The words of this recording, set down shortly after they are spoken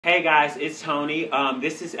Hey guys, it's Tony.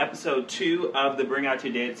 This is episode 2 of the Bring Out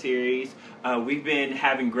Your Dead series. We've been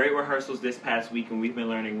having great rehearsals this past week and we've been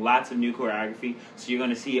learning lots of new choreography, so you're going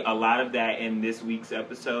to see a lot of that in this week's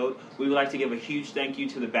episode. We would like to give a huge thank you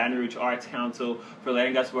to the Baton Rouge Arts Council for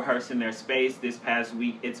letting us rehearse in their space this past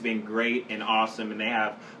week. It's been great and awesome, and they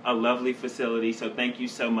have a lovely facility, so thank you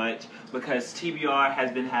so much, because TBR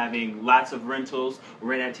has been having lots of rentals.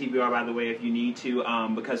 Rent at TBR, by the way, if you need to,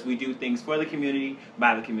 because we do things for the community,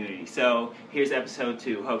 by the community. So here's episode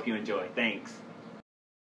 2. Hope you enjoy. Thanks.